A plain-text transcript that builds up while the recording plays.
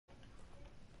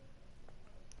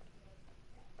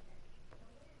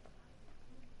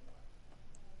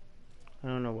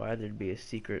why there'd be a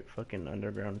secret fucking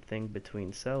underground thing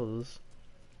between cells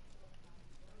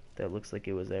that looks like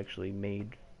it was actually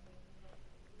made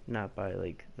not by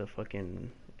like the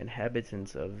fucking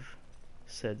inhabitants of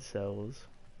said cells.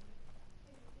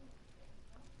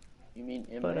 You mean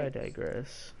But I inmates?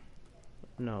 digress.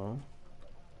 No.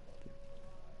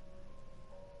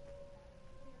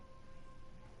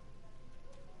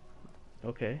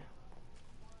 Okay.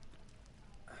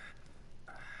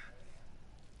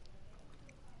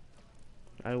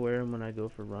 I wear them when I go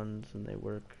for runs and they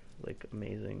work like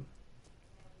amazing.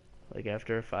 Like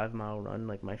after a 5 mile run,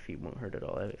 like my feet won't hurt at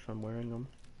all if I'm wearing them.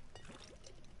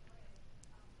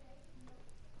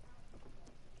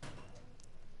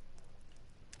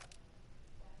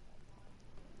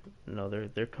 No,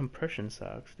 they're compression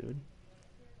socks, dude.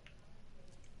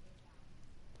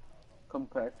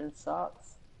 Compression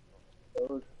socks?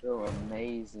 Those feel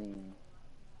amazing.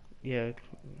 Yeah.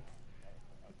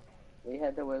 We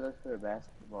had to wear those for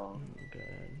basketball. Oh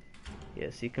god. Yeah,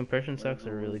 see, compression When socks it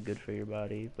are really was, good for your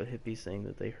body, but Hippie's saying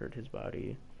that they hurt his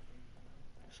body.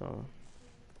 So,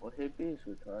 well, hippie is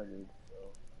retarded, so.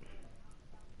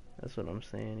 that's what I'm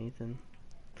saying, Ethan.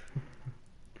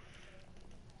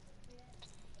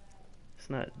 It's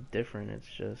not different, it's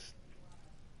just,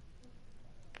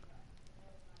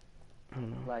 I don't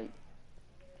know. Like,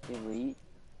 elite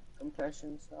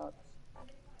compression socks?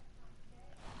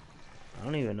 I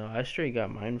don't even know. I straight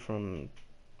got mine from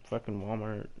fucking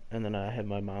Walmart, and then I had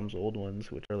my mom's old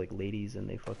ones, which are like ladies, and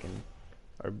they fucking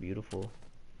are beautiful.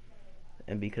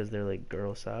 And because they're like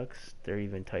girl socks, they're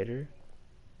even tighter,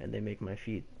 and they make my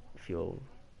feet feel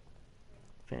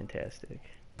fantastic.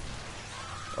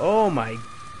 Oh my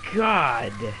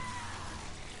god!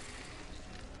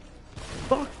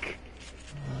 Fuck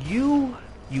you,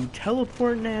 you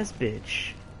teleporting ass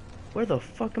bitch. Where the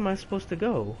fuck am I supposed to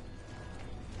go?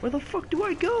 Where the fuck do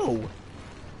I go?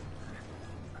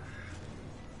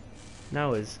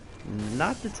 Now is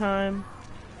not the time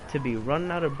to be running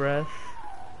out of breath.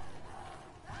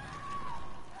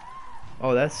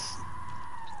 Oh, that's...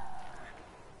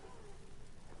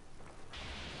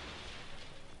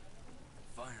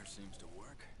 Fire seems to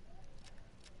work.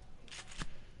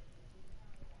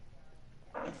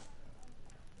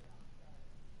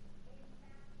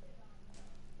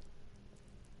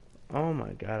 Oh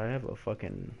my god, I have a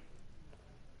fucking...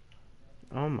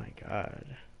 Oh my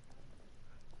god.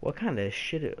 What kind of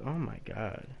shit... Oh my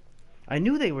god. I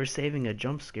knew they were saving a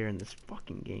jump scare in this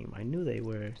fucking game. I knew they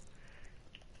were.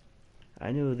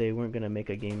 I knew they weren't gonna make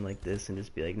a game like this and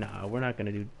just be like, nah, we're not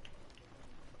gonna do...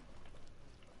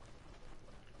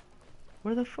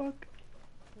 Where the fuck?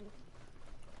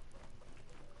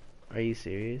 Are you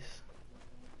serious?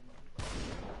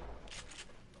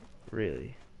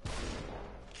 Really?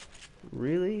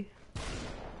 Really?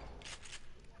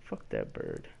 Fuck that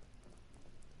bird.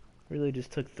 Really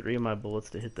just took 3 of my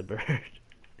bullets to hit the bird.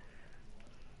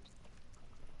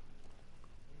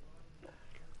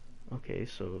 Okay,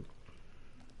 so...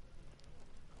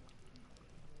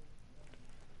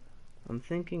 I'm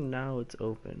thinking now it's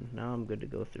open. Now I'm good to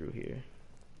go through here.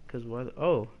 Cause why?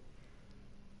 Oh,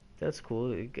 that's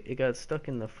cool. It got stuck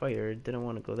in the fire. It didn't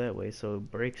want to go that way, so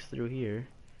it breaks through here.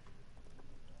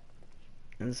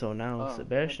 And so now Oh,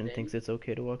 Sebastian Danny? thinks it's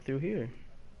okay to walk through here.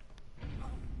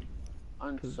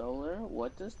 On Cause solar,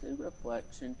 what does the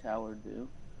reflection tower do?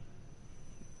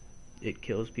 it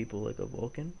kills people like a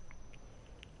Vulcan.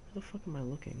 Where the fuck am I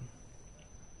looking?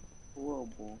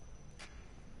 Horrible.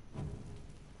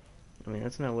 I mean,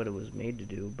 that's not what it was made to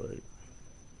do, but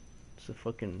it's a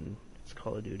fucking... It's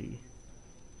Call of Duty.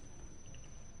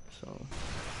 So...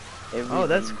 Oh,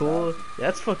 that's Everything cool. about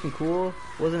That's fucking cool.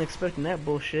 Wasn't expecting that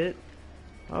bullshit.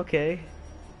 Okay.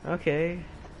 Okay.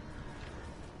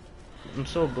 I'm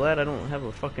so glad I don't have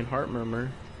a fucking heart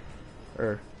murmur.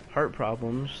 Or heart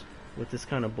problems with this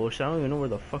kind of bullshit. I don't even know where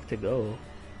the fuck to go.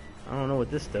 I don't know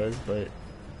what this does, but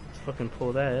let's fucking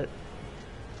pull that.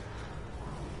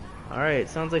 Alright,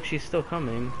 sounds like she's still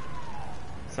coming.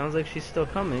 Sounds like she's still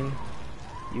coming.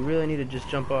 You really need to just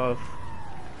jump off.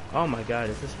 Oh my god,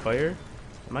 is this fire?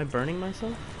 Am I burning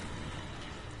myself?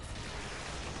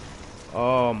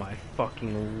 Oh my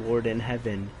fucking lord in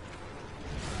heaven.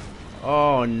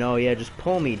 Oh no, yeah, just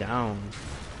pull me down.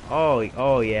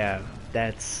 Oh yeah,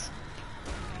 that's...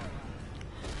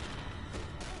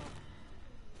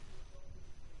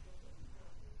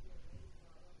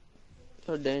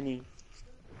 So Danny.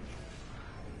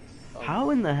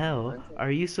 How in the hell Mine's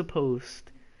are you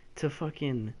supposed to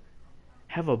fucking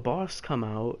have a boss come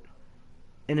out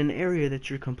in an area that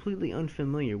you're completely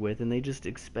unfamiliar with and they just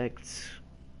expect...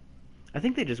 I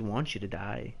think they just want you to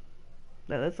die.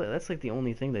 That's like the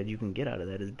only thing that you can get out of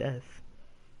that is death.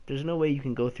 There's no way you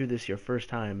can go through this your first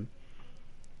time.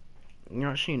 You're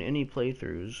not seeing any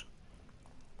playthroughs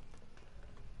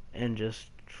and just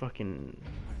fucking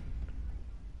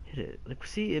hit it. Like,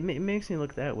 see, it makes me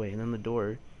look that way, and then the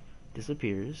door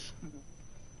disappears.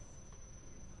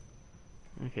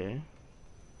 Okay.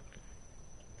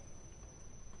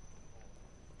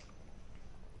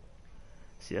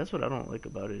 See, that's what I don't like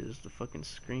about it, is the fucking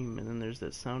scream, and then there's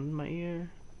that sound in my ear.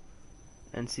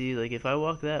 And see, like, if I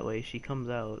walk that way, she comes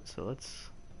out, so let's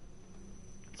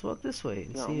walk this way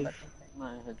and No, see I'm if... gonna take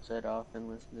my headset off and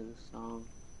listen to this song.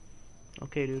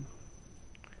 Okay, dude.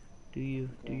 Do you.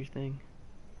 Do your thing.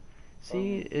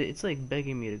 See, it's like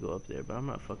begging me to go up there, but I'm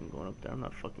not fucking going up there. I'm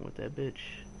not fucking with that bitch.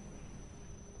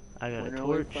 I got a When are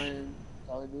we torch. playing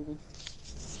Call of Duty?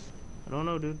 I don't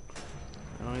know, dude.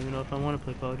 I don't even know if I want to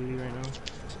play Call of Duty right now.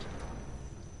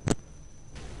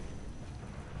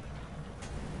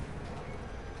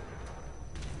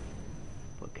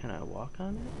 But can I walk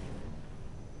on it?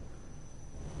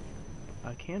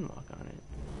 I can walk on it.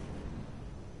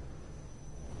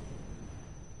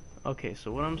 Okay,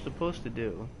 so what I'm supposed to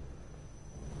do...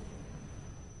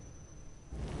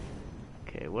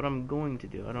 Okay, what I'm going to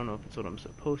do, I don't know if it's what I'm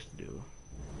supposed to do.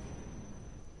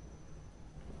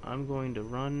 I'm going to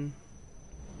run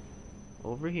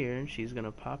over here, and she's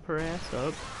gonna pop her ass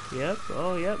up. Yep,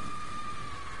 oh yep.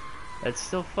 That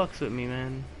still fucks with me,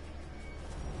 man.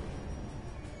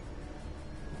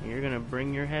 You're gonna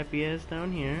bring your happy ass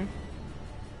down here.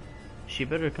 She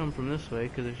better come from this way,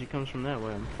 because if she comes from that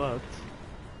way, I'm fucked.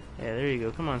 Yeah, there you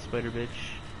go. Come on, spider bitch.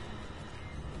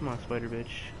 Come on, spider bitch.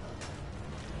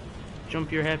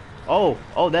 Jump your head. Oh,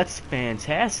 oh, that's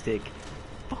fantastic.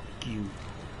 Fuck you.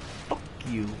 Fuck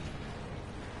you.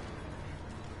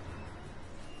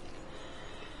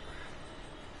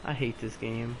 I hate this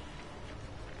game.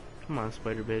 Come on,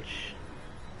 spider bitch.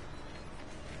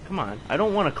 Come on. I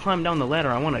don't want to climb down the ladder.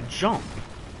 I want to jump.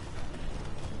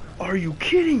 Are you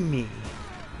kidding me?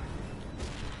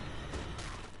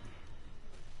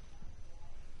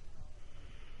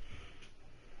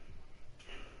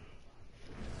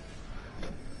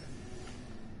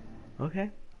 Okay.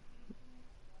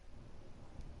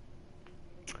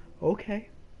 Okay.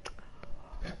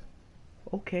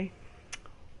 Okay.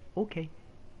 Okay.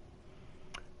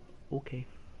 Okay.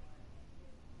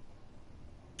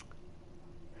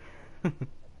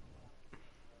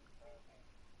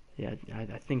 Yeah, I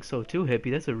think so too,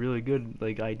 Hippie. That's a really good,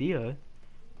 like, idea.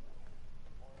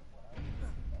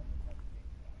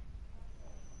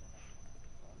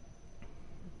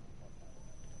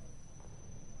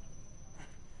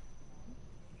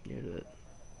 Yeah, that.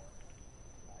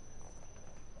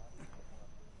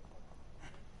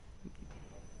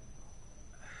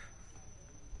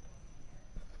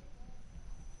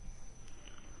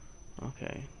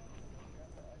 Okay.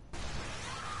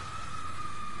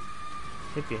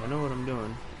 Hippie, I know what I'm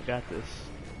doing. I got this.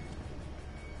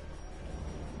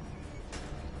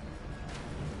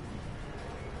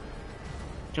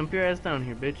 Jump your ass down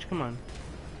here, bitch. Come on.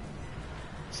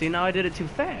 See, now I did it too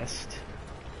fast.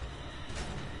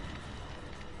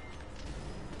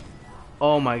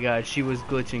 Oh my god, she was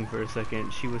glitching for a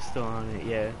second. She was still on it,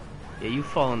 yeah. Yeah, you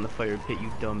fall in the fire pit,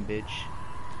 you dumb bitch.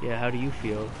 Yeah, how do you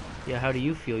feel? Yeah, how do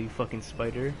you feel, you fucking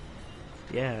spider?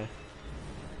 Yeah.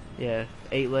 Yeah,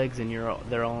 8 legs and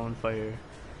they're all on fire.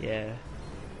 Yeah.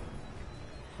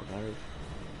 Oh god.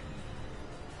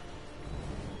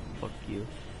 Fuck you.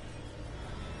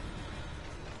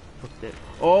 Fuck that.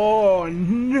 Oh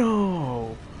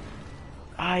no!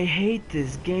 I hate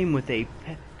this game with a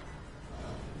pet.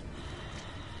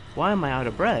 Why am I out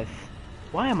of breath?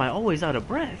 Why am I always out of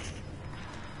breath?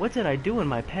 What did I do in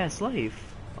my past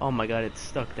life? Oh my god, it's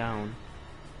stuck down.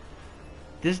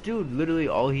 This dude, literally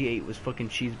all he ate was fucking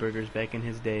cheeseburgers back in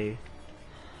his day.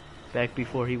 Back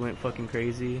before he went fucking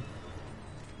crazy.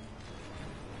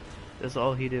 That's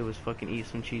all he did was fucking eat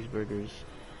some cheeseburgers.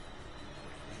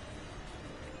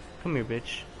 Come here,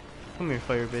 bitch. Come here,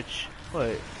 fire bitch.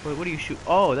 What? What do you shoot?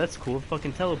 Oh, that's cool.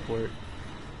 Fucking teleport.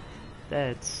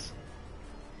 That's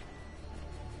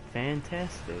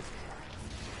fantastic.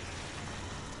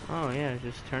 Oh yeah,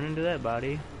 just turn into that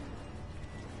body.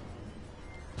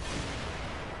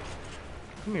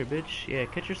 Come here, bitch. Yeah,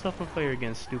 catch yourself on fire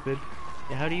again, stupid.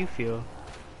 Yeah, how do you feel?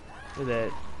 Look at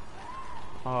that.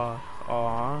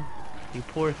 Aw, you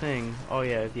poor thing. Oh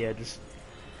yeah, yeah, just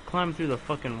climb through the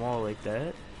fucking wall like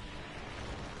that.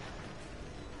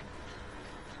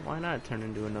 Why not turn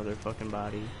into another fucking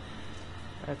body?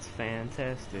 That's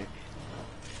fantastic.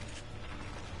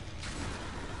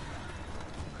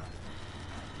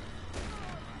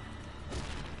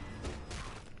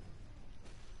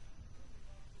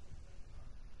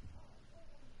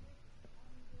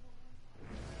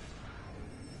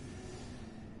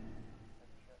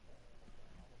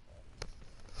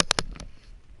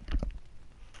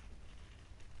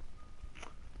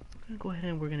 gonna go ahead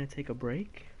and we're gonna take a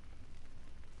break.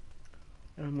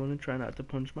 And I'm gonna try not to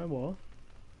punch my wall.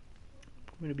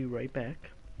 I'm gonna be right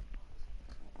back.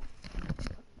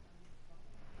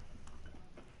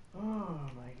 Oh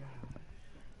my god.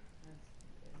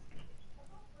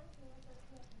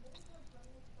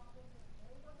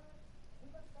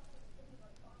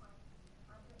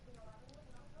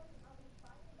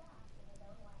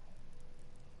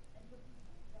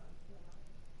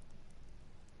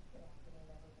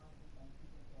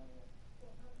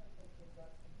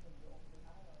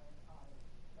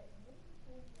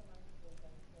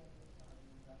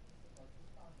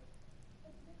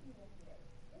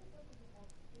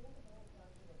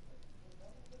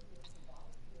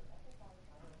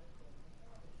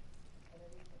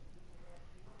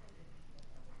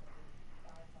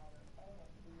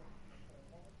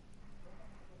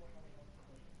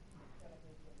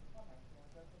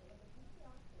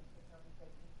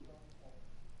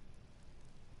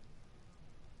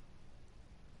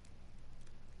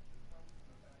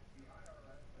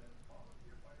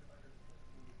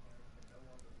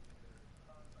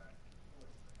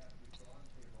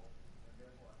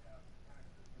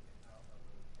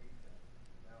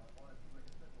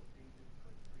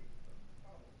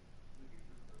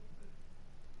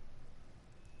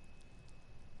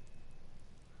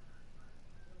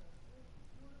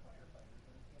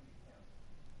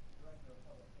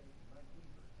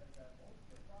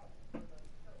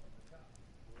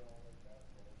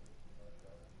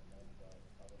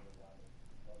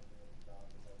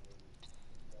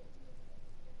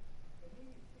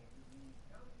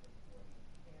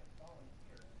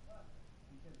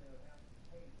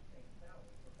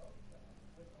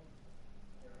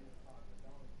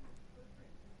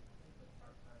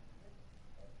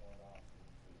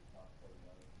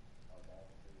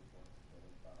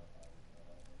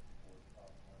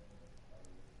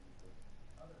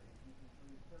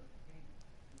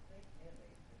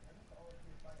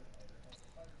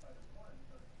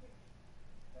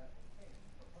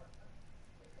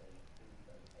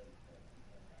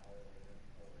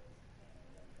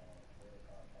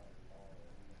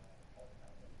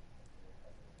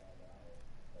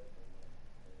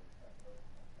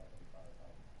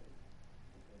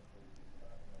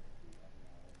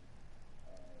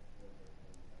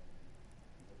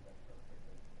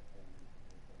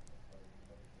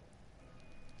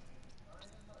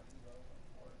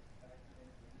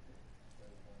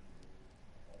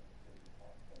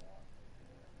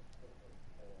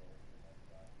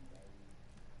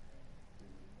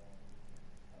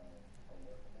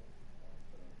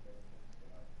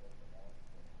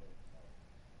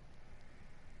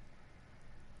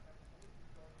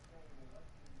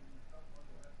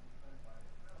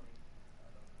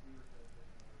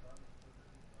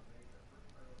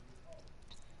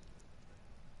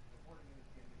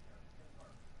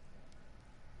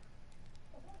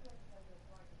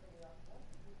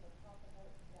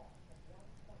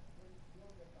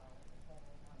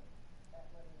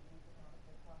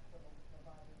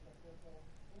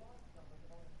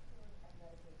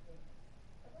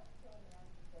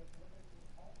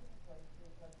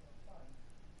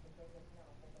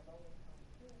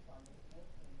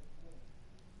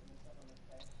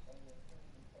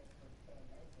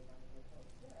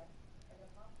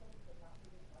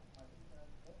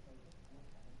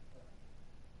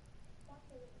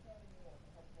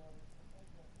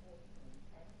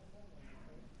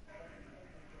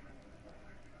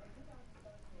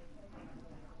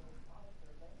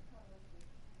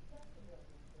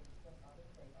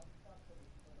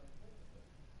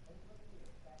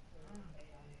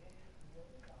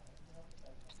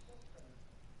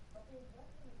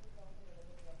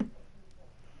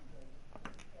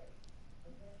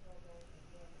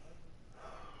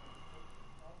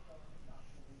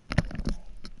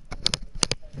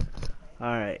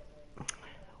 Alright,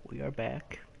 we are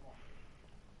back.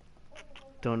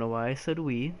 Don't know why I said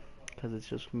we, because it's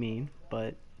just me,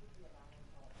 but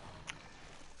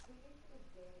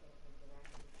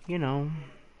you know,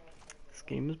 this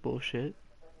game is bullshit.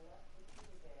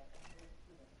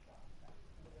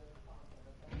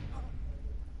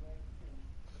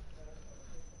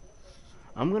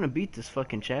 I'm gonna beat this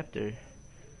fucking chapter.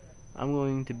 I'm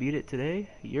going to beat it today.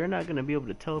 You're not gonna be able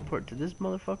to teleport to this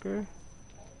motherfucker.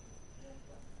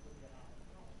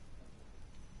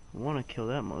 I wanna kill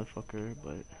that motherfucker,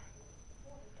 but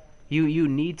you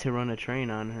need to run a train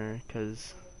on her,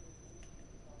 cause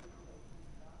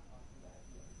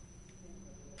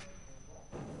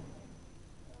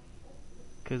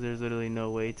there's literally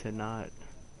no way to not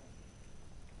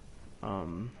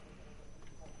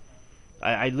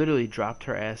I literally dropped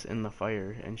her ass in the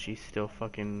fire, and she's still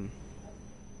fucking...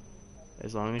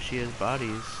 As long as she has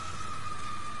bodies.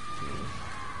 Yeah.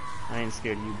 I ain't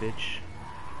scared of you, bitch.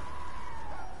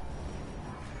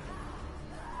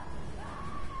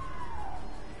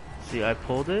 See, I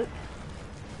pulled it.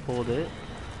 Pulled it.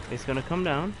 It's gonna come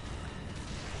down.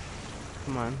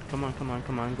 Come on, come on, come on,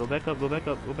 come on. Go back up, go back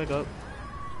up, go back up.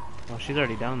 Oh, she's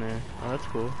already down there. Oh, that's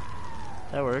cool.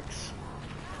 That works.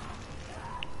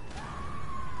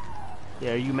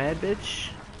 Yeah, are you mad,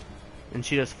 bitch? And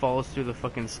she just falls through the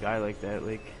fucking sky like that.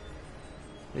 Like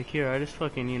here, I just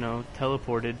fucking, you know,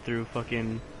 teleported through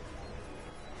fucking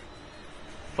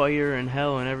fire and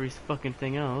hell and every fucking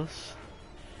thing else.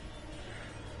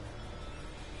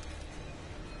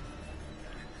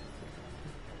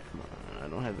 Come on, I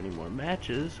don't have any more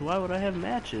matches. Why would I have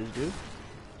matches, dude?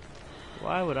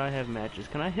 Why would I have matches?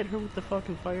 Can I hit her with the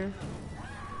fucking fire?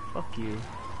 Fuck you.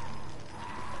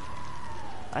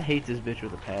 I hate this bitch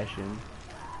with a passion.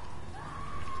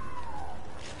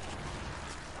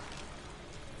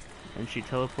 And she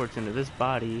teleports into this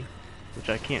body, which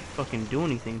I can't fucking do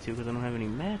anything to because I don't have any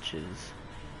matches.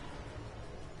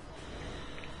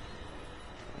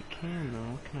 I can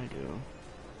though, what can I do?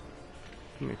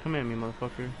 Come here, come at me,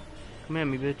 motherfucker. Come at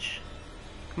me, bitch.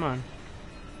 Come on.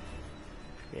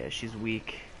 Yeah, she's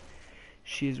weak.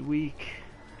 She's weak.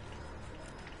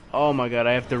 Oh my god,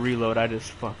 I have to reload. I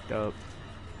just fucked up.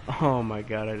 Oh my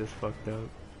god, I just fucked up.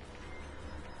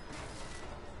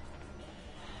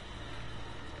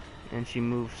 And she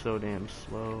moves so damn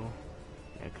slow.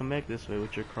 Yeah, come back this way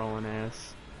with your crawling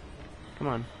ass. Come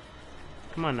on.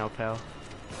 Come on now, pal.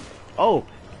 Oh!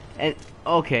 And,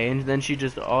 okay, and then she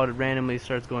just randomly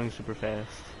starts going super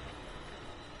fast.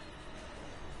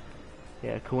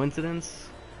 Yeah, coincidence?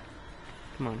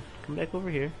 Come on, come back over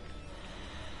here.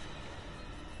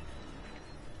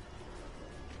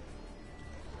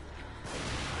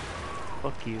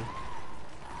 Fuck you.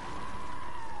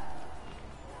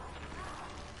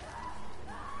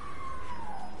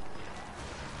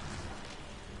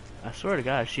 I swear to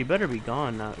God, she better be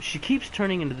gone now. She keeps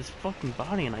turning into this fucking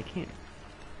body and I can't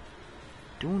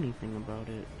do anything about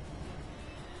it.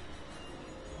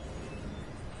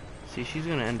 See, she's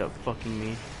gonna end up fucking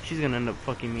me. She's gonna end up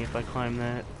fucking me if I climb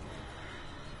that.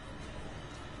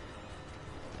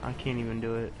 I can't even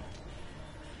do it.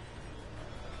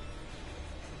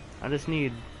 I just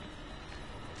need...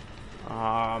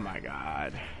 Oh my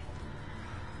god.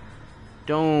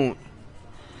 Don't.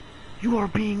 You are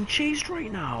being chased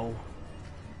right now.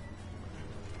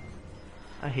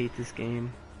 I hate this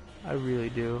game. I really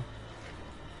do.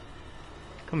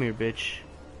 Come here, bitch.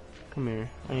 Come here.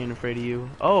 I ain't afraid of you.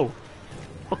 Oh!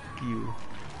 Fuck you.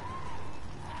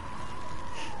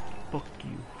 Fuck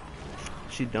you.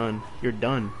 She's done. You're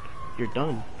done. You're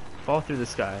done. Fall through the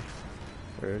sky.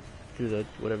 Or through the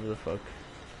whatever the fuck.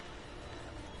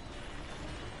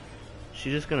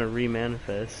 She's just gonna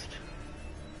remanifest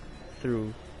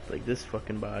through like this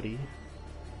fucking body.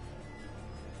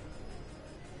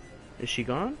 Is she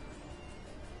gone?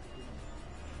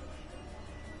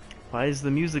 Why is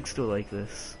the music still like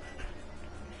this?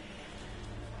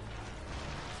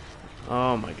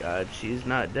 Oh my god, she's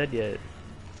not dead yet.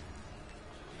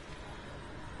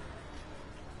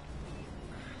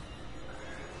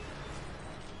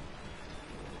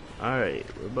 Alright,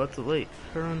 we're about to light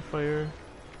her on fire.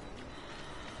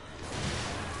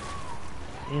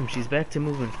 Damn, she's back to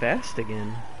moving fast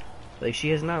again. Like, she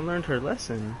has not learned her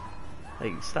lesson.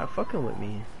 Like, stop fucking with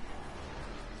me.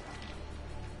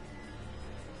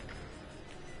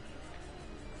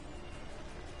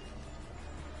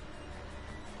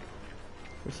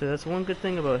 So that's one good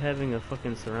thing about having a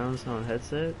fucking surround sound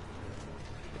headset,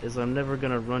 is I'm never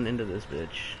gonna run into this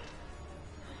bitch.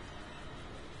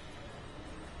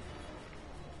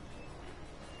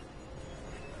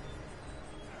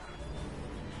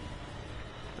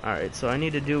 Alright, so I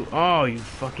need to do... Oh, you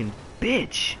fucking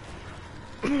bitch!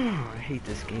 I hate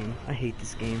this game. I hate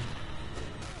this game.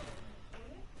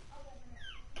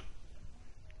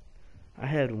 I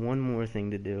had one more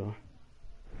thing to do.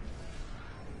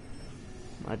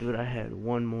 My dude, I had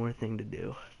one more thing to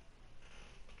do.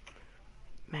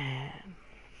 Man.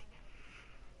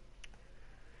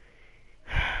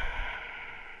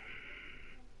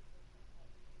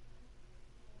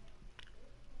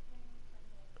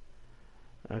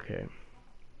 Okay.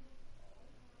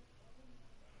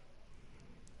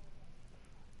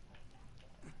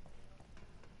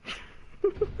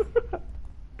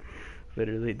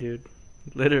 Literally, dude.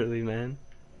 Literally, man.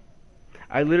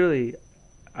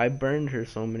 I burned her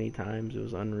so many times, it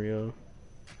was unreal.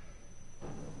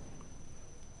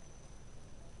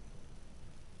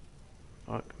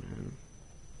 Fuck, man.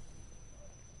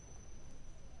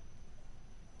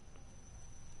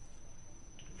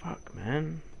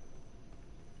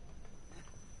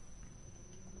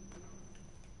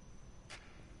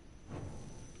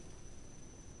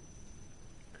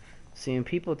 See, when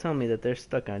people tell me that they're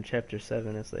stuck on chapter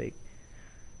 7, it's like,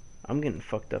 I'm getting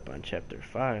fucked up on chapter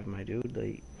 5, my dude.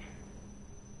 Like,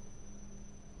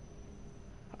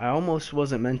 I almost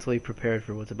wasn't mentally prepared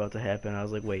for what's about to happen. I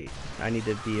was like, wait, I need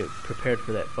to be prepared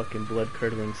for that fucking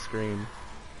blood-curdling scream.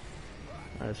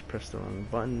 I just pressed the wrong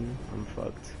button. I'm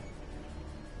fucked.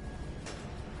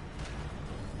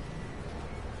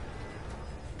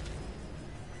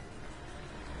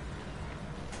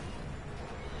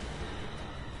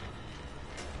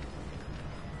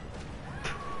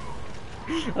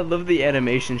 I love the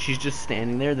animation. She's just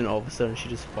standing there, then all of a sudden she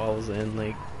just falls in.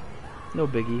 Like, no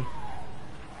biggie.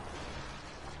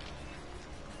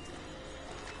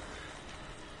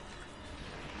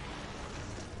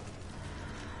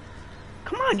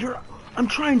 Come on, I'm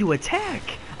trying to attack.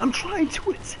 I'm trying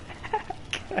to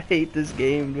attack. I hate this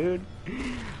game, dude.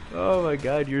 Oh my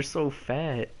god, you're so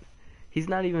fat. He's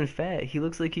not even fat. He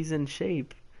looks like he's in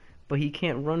shape, but he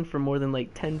can't run for more than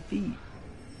like 10 feet.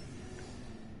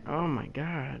 Oh my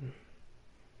god.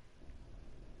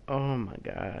 Oh my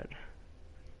god.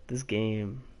 This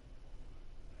game.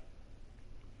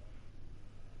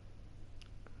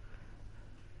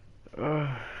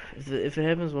 If it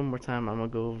happens one more time, I'm gonna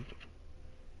go.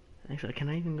 Actually, can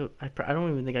I even go? I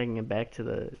don't even think I can get back to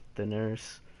the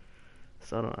nurse.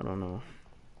 So I don't know.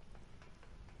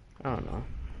 I don't know.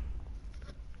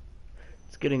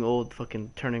 It's getting old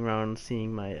fucking turning around and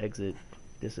seeing my exit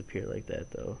disappear like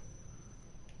that though.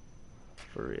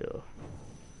 For real.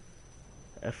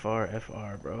 FR,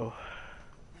 bro.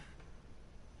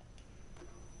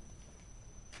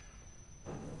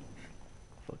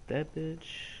 Fuck that bitch.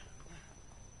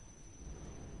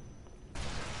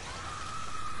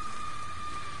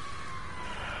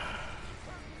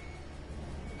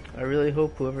 I really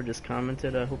hope whoever just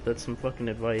commented, I hope that's some fucking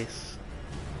advice.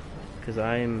 Because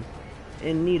I'm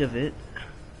in need of it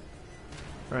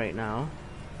right now.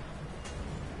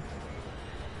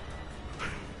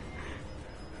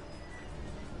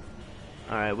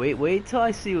 Alright, wait till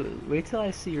I see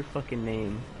your fucking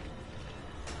name.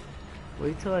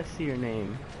 Wait till I see your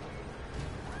name.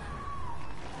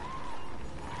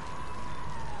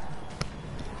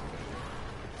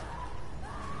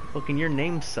 Fucking your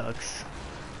name sucks.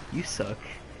 You suck.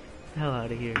 Get the hell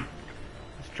out of here.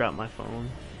 Just drop my phone.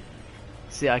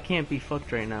 See, I can't be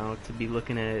fucked right now to be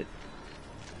looking at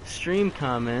stream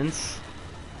comments.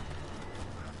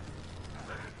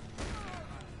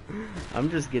 I'm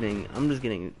just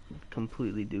getting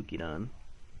completely dookied on.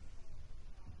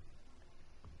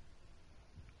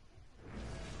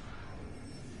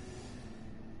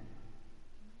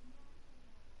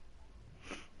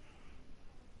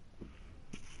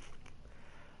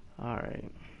 All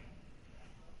right.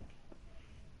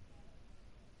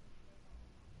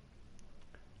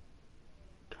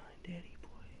 Kind daddy boy.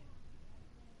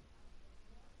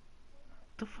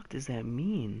 What the fuck does that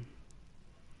mean?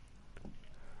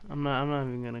 I'm not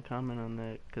even gonna comment on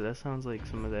that because that sounds like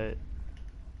some of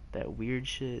that weird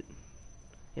shit.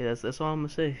 Yeah, that's all I'm gonna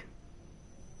say.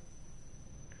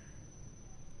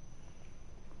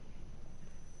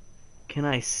 Can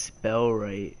I spell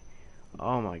right?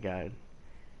 Oh my god.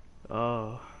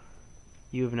 Oh,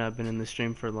 you have not been in the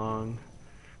stream for long.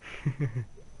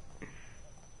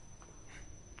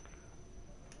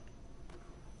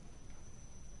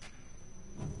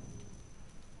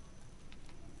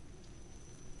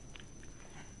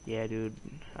 Yeah, dude.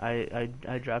 I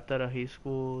dropped out of high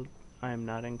school. I am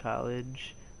not in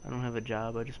college. I don't have a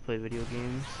job. I just play video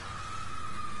games.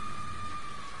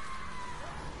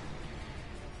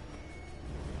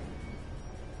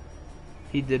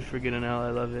 He did forget an L.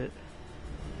 I love it.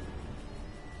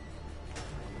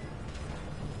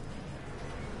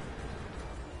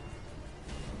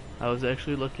 I was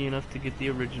actually lucky enough to get the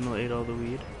original Ate All the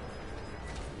Weed.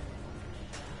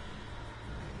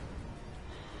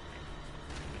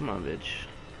 Come on, bitch.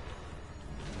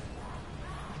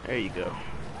 There you go.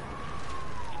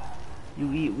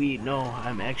 You eat weed. No,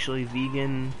 I'm actually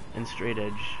vegan and straight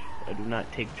edge. I do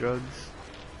not take drugs.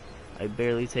 I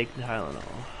barely take the Tylenol.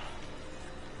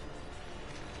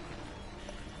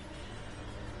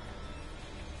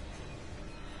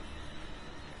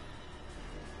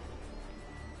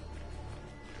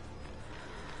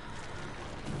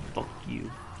 Fuck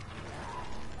you.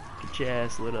 Get your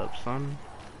ass lit up, son.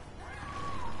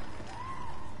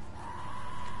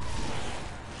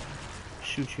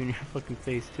 Shoot you in your fucking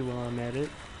face too while I'm at it.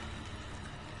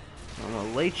 I'm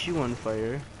gonna light you on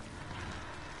fire.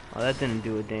 Oh, that didn't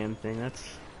do a damn thing.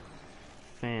 That's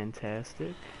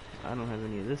fantastic. I don't have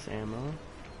any of this ammo.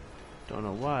 Don't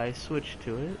know why I switched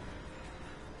to it.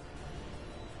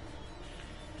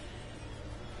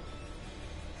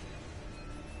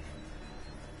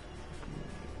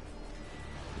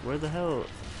 Where the hell?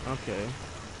 Okay.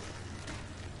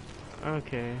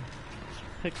 Okay. Let's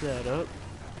pick that up.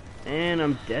 And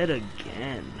I'm dead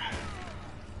again.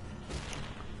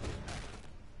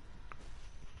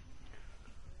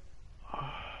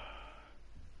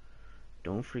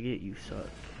 Don't forget you suck.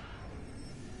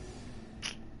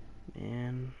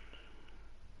 Man.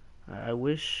 I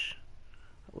wish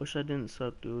I didn't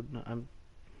suck, dude.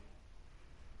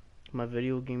 My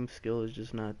video game skill is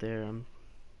just not there.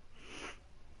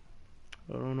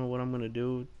 I don't know what I'm gonna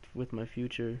do with my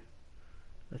future.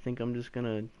 I think I'm just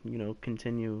gonna,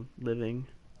 continue living.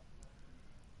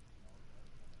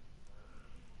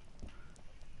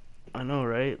 I know,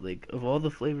 right? Like, of all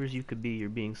the flavors you could be, you're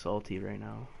being salty right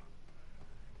now.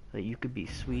 Like, you could be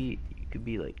sweet, you could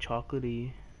be like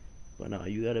chocolatey, but no,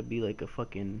 you gotta be like a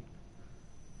fucking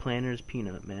Planters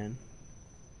peanut, man.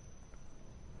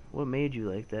 What made you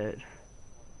like that?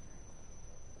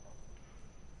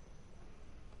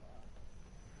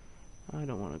 I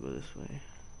don't want to go this way.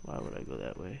 Why would I go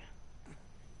that way?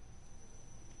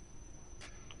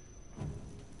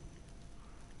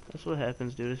 That's what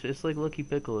happens, dude. It's like Lucky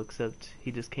Pickle, except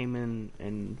he just came in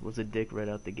and was a dick right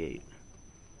out the gate.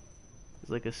 He's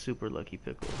like a super Lucky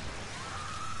Pickle.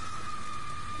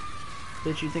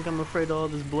 Bitch, you think I'm afraid of all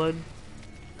this blood?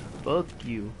 Fuck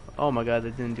you. Oh my god,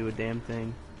 that didn't do a damn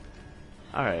thing.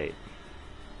 Alright.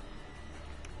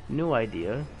 New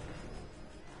idea.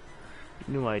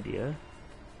 New idea.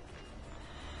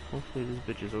 Hopefully this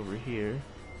bitch is over here.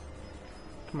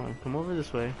 Come on, come over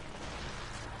this way.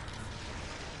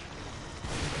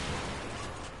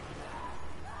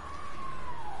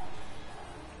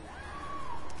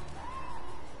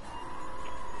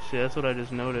 See, that's what I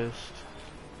just noticed.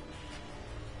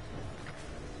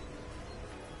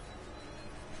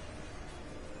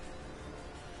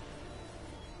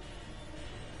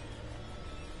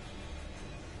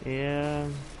 Yeah.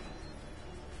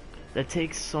 That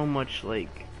takes so much,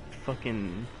 like,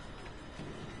 fucking...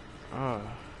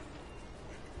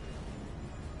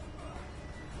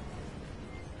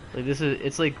 Like,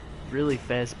 it's like really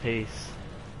fast pace.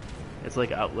 It's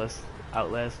like Outlast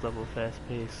level fast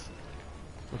pace.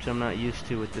 Which I'm not used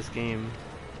to with this game.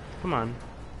 Come on.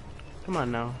 Come on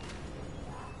now.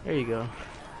 There you go.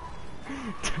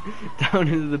 Down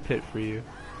into the pit for you.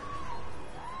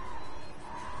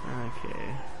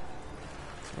 Okay.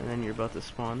 And then you're about to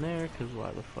spawn there, because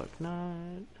why the fuck not?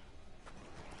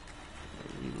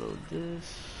 Reload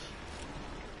this.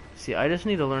 See, I just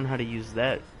need to learn how to use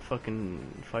that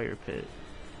fucking fire pit.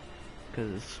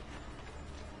 Because...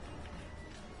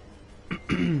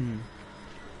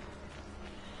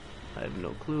 I have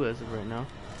no clue as of right now.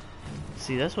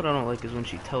 See, that's what I don't like, is when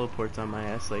she teleports on my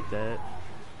ass like that.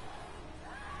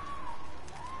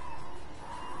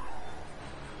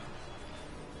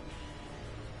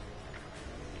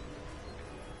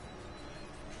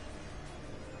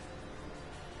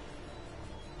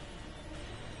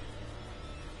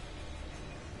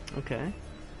 Okay.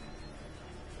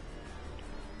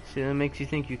 See, that makes you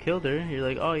think you killed her. You're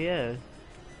like, oh yeah.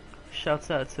 Shouts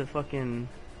out to fucking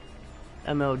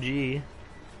MLG.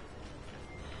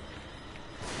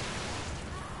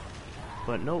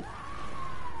 But nope.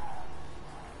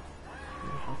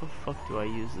 How the fuck do I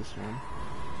use this one?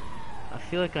 I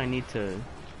feel like I need to...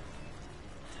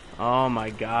 Oh my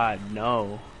god,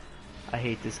 no. I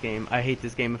hate this game. I hate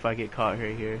this game if I get caught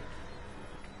right here.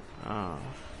 Oh.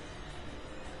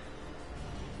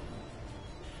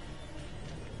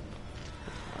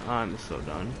 I'm so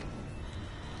done.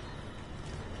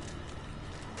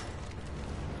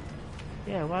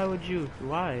 Yeah, why would you?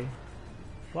 Why?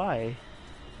 Why?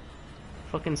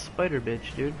 Fucking spider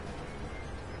bitch, dude.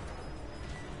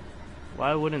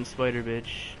 Why wouldn't spider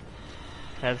bitch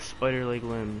have spider-like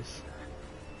limbs?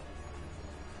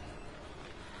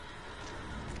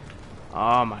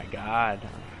 Oh my god.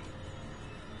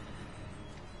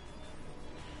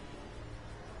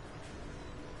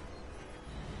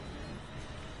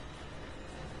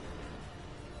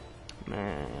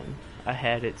 Man, I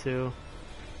had it too.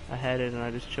 I had it and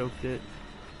I just choked it.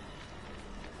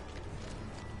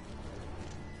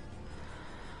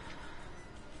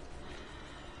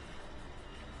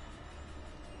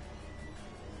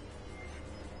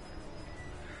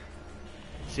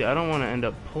 See, I don't want to end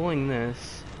up pulling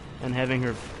this and having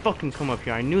her fucking come up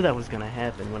here. I knew that was gonna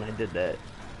happen when I did that.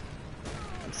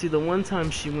 See, the one time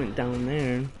she went down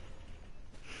there,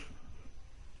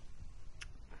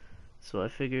 so I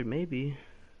figured maybe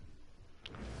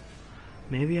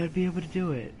I'd be able to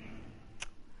do it.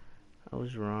 I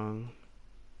was wrong.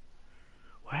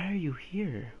 Why are you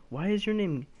here? Why is your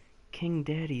name King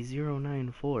Daddy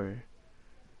 094?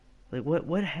 Like,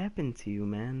 what happened to you,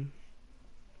 man?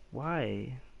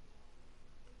 Why?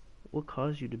 What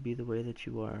caused you to be the way that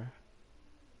you are?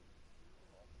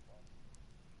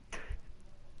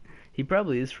 He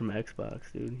probably is from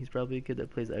Xbox, dude. He's probably a kid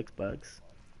that plays Xbox.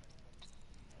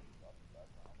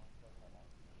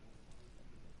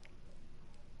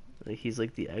 Like, he's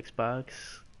like the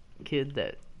Xbox kid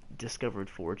that discovered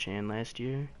 4chan last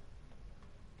year.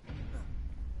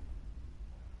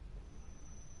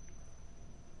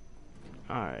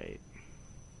 Alright.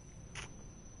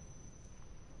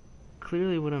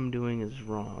 Clearly what I'm doing is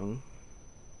wrong.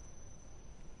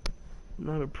 I'm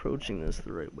not approaching this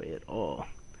the right way at all.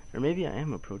 Or maybe I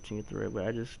am approaching it the right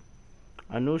way.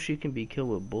 I know she can be killed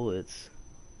with bullets.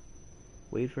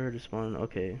 Wait for her to spawn.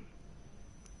 Okay.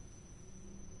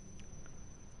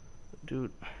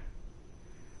 Dude,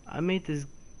 I made this...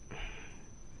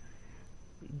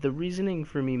 The reasoning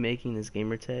for me making this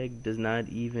gamer tag does not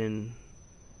even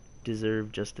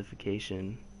deserve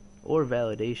justification or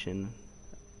validation.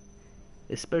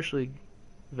 Especially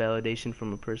validation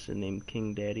from a person named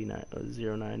King Daddy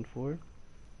 094.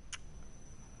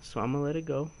 So I'm gonna let it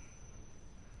go.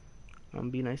 I'm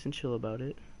gonna be nice and chill about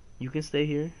it. You can stay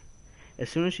here. As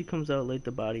soon as she comes out, light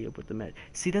the body up with the match.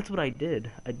 See, that's what I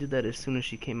did. I did that as soon as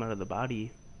she came out of the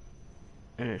body.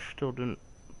 And it still didn't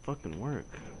fucking work.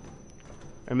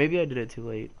 Or maybe I did it too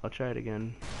late. I'll try it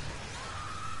again.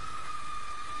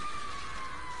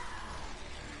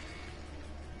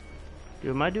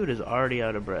 Dude, my dude is already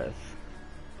out of breath.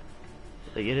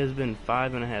 Like, it has been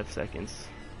 5.5 seconds.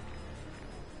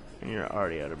 And you're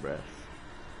already out of breath.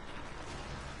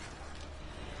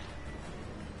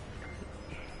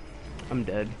 I'm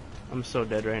dead. I'm so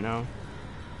dead right now.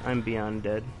 I'm beyond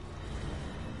dead.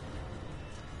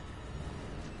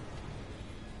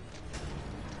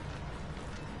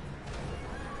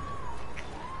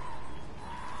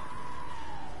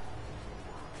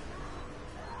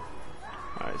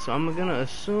 Alright, so I'm gonna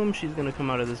assume she's gonna come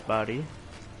out of this body.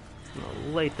 I'm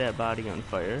gonna light that body on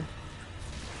fire.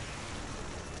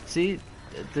 See?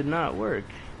 It did not work.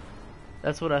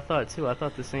 That's what I thought too. I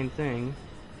thought the same thing.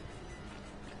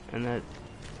 And that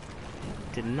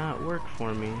did not work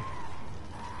for me.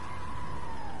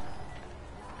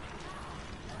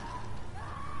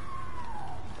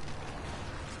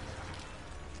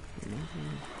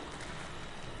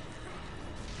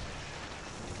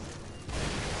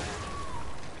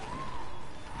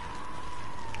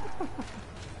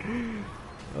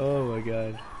 Oh my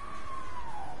god.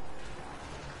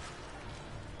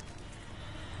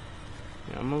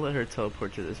 Yeah, I'm gonna let her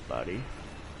teleport to this body.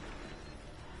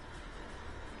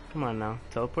 Come on now,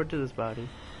 teleport to this body.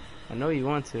 I know you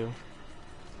want to.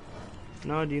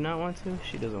 No, do you not want to?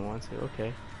 She doesn't want to,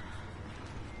 okay.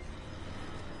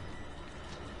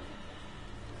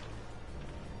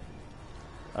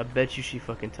 I bet you she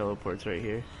fucking teleports right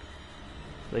here.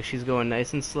 Like she's going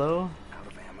nice and slow. Out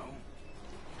of ammo.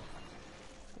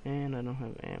 And I don't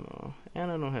have ammo.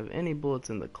 And I don't have any bullets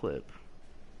in the clip.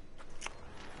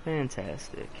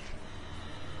 Fantastic.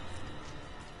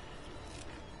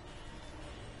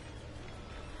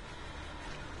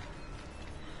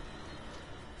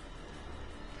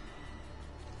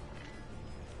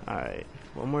 Alright,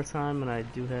 one more time and I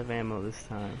do have ammo this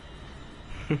time.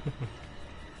 Not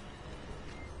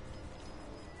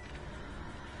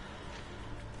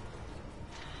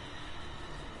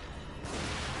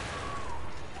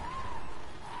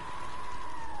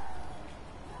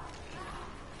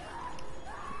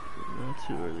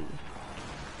too early.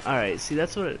 Alright, see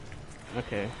that's what it...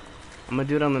 Okay. I'm gonna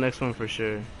do it on the next one for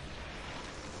sure.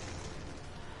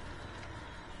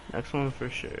 Next one for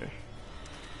sure.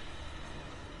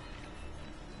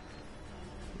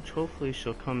 Hopefully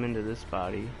she'll come into this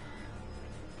body.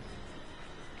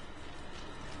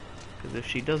 Because if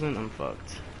she doesn't, I'm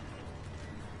fucked.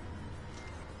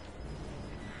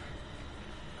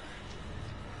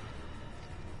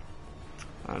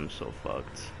 I'm so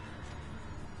fucked.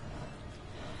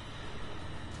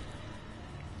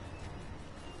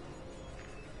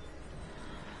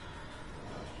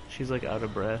 She's like out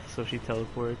of breath, so she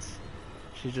teleports.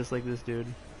 She's just like this dude.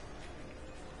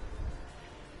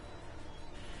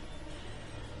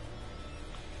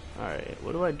 Alright,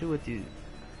 what do I do with you?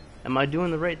 Am I doing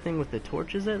the right thing with the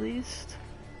torches at least?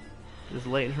 Just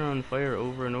light her on fire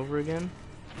over and over again?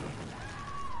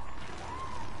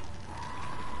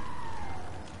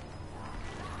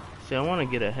 See, I want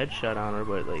to get a headshot on her,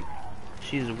 but like,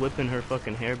 she's whipping her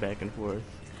fucking hair back and forth.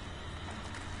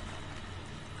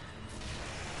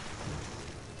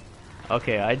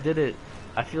 Okay, I did it.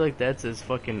 I feel like that's as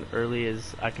fucking early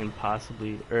as I can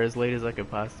possibly, or as late as I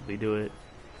could possibly do it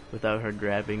without her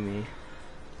grabbing me.